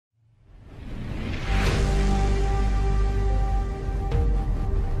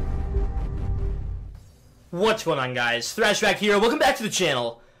What's going on, guys? Thrash back here. Welcome back to the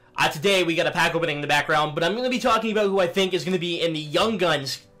channel. Today we got a pack opening in the background, but I'm going to be talking about who I think is going to be in the Young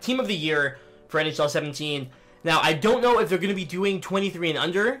Guns Team of the Year for NHL 17. Now, I don't know if they're going to be doing 23 and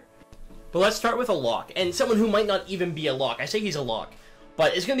under, but let's start with a lock, and someone who might not even be a lock. I say he's a lock,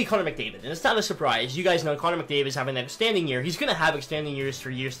 but it's going to be Connor McDavid, and it's not a surprise. You guys know Connor McDavid is having an outstanding year. He's going to have outstanding years for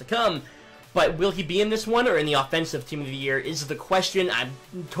years to come, but will he be in this one or in the Offensive Team of the Year is the question. I'm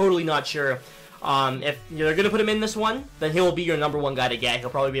totally not sure. If you're going to put him in this one, then he'll be your #1 guy to get.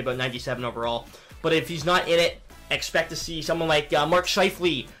 He'll probably be about 97 overall. But if he's not in it, expect to see someone like Mark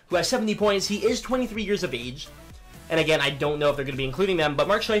Scheifele, who has 70 points. He is 23 years of age. And again, I don't know if they're going to be including them. But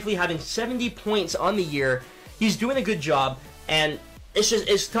Mark Scheifele having 70 points on the year, he's doing a good job. And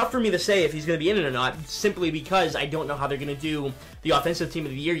it's tough for me to say if he's going to be in it or not, simply because I don't know how they're going to do the Offensive Team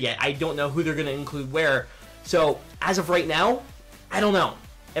of the Year yet. I don't know who they're going to include where. So, as of right now, I don't know.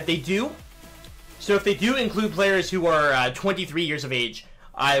 If they do include players who are 23 years of age,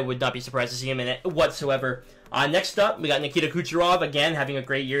 I would not be surprised to see him in it whatsoever. Next up, we got Nikita Kucherov, again, having a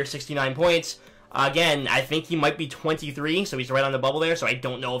great year, 69 points. Again, I think he might be 23, so he's right on the bubble there, so I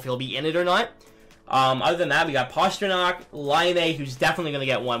don't know if he'll be in it or not. Other than that, we got Pastrnak, Laine, who's definitely going to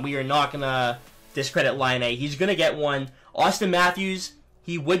get one. We are not going to discredit Laine. He's going to get one. Austin Matthews,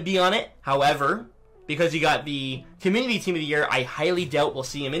 he would be on it. However, because he got the Community Team of the Year, I highly doubt we'll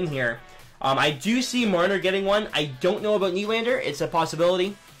see him in here. I do see Marner getting one. I don't know about Nylander. It's a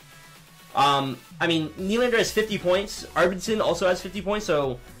possibility. I mean, Nylander has 50 points. Arvidsson also has 50 points.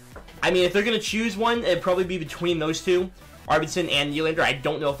 So, I mean, if they're going to choose one, it'd probably be between those two, Arvidsson and Nylander. I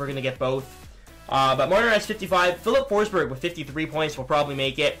don't know if we're going to get both. But Marner has 55. Philip Forsberg with 53 points will probably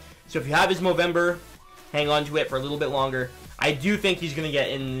make it. So if you have his Movember, hang on to it for a little bit longer. I do think he's going to get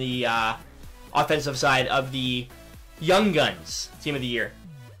in the offensive side of the Young Guns Team of the Year.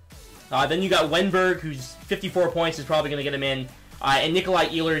 Then you got Wenberg, who's 54 points, is probably going to get him in. And Nikolai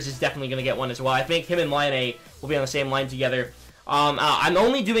Ehlers is definitely going to get one as well. I think him and Laine will be on the same line together. I'm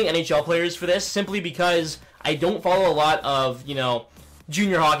only doing NHL players for this simply because I don't follow a lot of,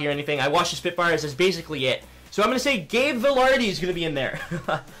 junior hockey or anything. I watch the Spitfires. That's basically it. So I'm going to say Gabe Vilardi is going to be in there.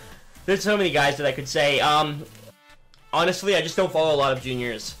 There's so many guys that I could say. Honestly, I just don't follow a lot of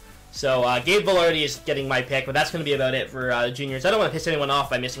juniors. So, Gabe Vilardi is getting my pick, but that's going to be about it for juniors. I don't want to piss anyone off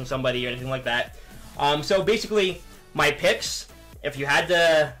by missing somebody or anything like that. So, basically, my picks, if you had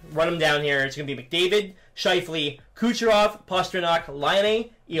to run them down here, it's going to be McDavid, Scheifele, Kucherov, Pastrnak, Laine,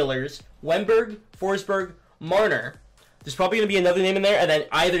 Ehlers, Wenberg, Forsberg, Marner. There's probably going to be another name in there, and then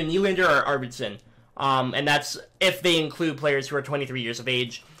either Nylander or Arvidsson. And that's if they include players who are 23 years of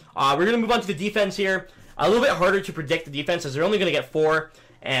age. We're going to move on to the defense here. A little bit harder to predict the defense, as they're only going to get 4.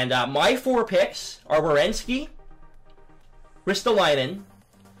 And my 4 picks are Werenski, Ristolainen,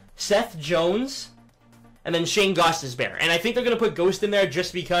 Seth Jones, and then Shane Gostisbehere. And I think they're going to put Ghost in there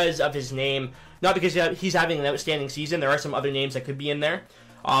just because of his name, not because he's having an outstanding season. There are some other names that could be in there.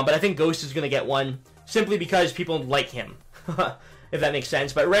 But I think Ghost is going to get one simply because people like him, if that makes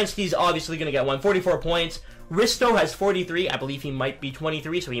sense. But Werenski's obviously going to get one, 44 points. Risto has 43. I believe he might be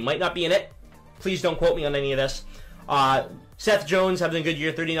 23, so he might not be in it. Please don't quote me on any of this. Seth Jones having a good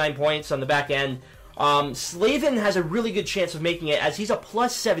year, 39 points on the back end. Slavin has a really good chance of making it as he's a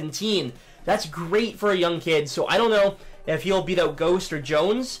plus 17. That's great for a young kid, so I don't know if he'll beat out Ghost or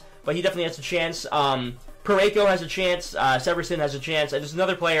Jones, but he definitely has a chance. Parayko has a chance. Severson has a chance. There's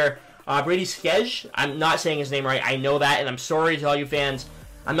another player, Brady Skej. I'm not saying his name right. I know that, and I'm sorry to all you fans.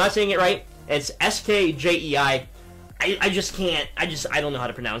 I'm not saying it right. It's Skjei. I just can't. I don't know how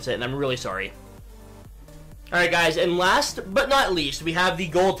to pronounce it, and I'm really sorry. Alright guys, and last but not least, we have the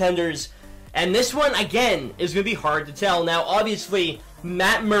goaltenders. And this one, again, is going to be hard to tell. Now, obviously,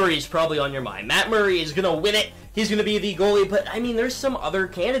 Matt Murray is probably on your mind. Matt Murray is going to win it. He's going to be the goalie. But, I mean, there's some other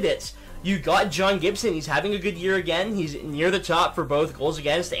candidates. You got John Gibson. He's having a good year again. He's near the top for both goals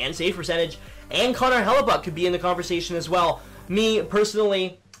against and save percentage. And Connor Hellebuyck could be in the conversation as well. Me,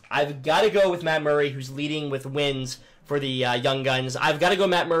 personally, I've got to go with Matt Murray, who's leading with wins for the Young Guns. I've got to go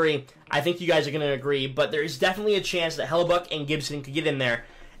Matt Murray. I think you guys are going to agree, but there's definitely a chance that Hellebuyck and Gibson could get in there.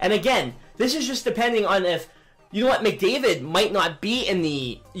 And again, this is just depending on if, McDavid might not be in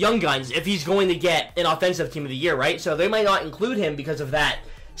the Young Guns if he's going to get an Offensive Team of the Year, right? So they might not include him because of that.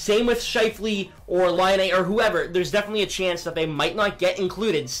 Same with Scheifele or Laine or whoever. There's definitely a chance that they might not get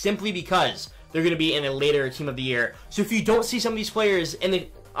included simply because they're going to be in a later Team of the Year. So if you don't see some of these players in the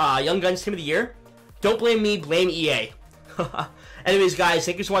Young Guns Team of the Year, don't blame me, blame EA. Anyways, guys,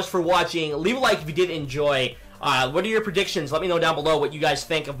 thank you so much for watching. Leave a like if you did enjoy. What are your predictions? Let me know down below what you guys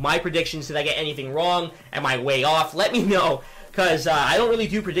think of my predictions. Did I get anything wrong? Am I way off? Let me know, because I don't really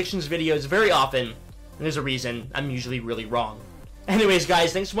do predictions videos very often. And there's a reason I'm usually really wrong. Anyways,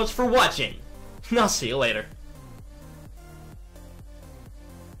 guys, thanks so much for watching. And I'll see you later.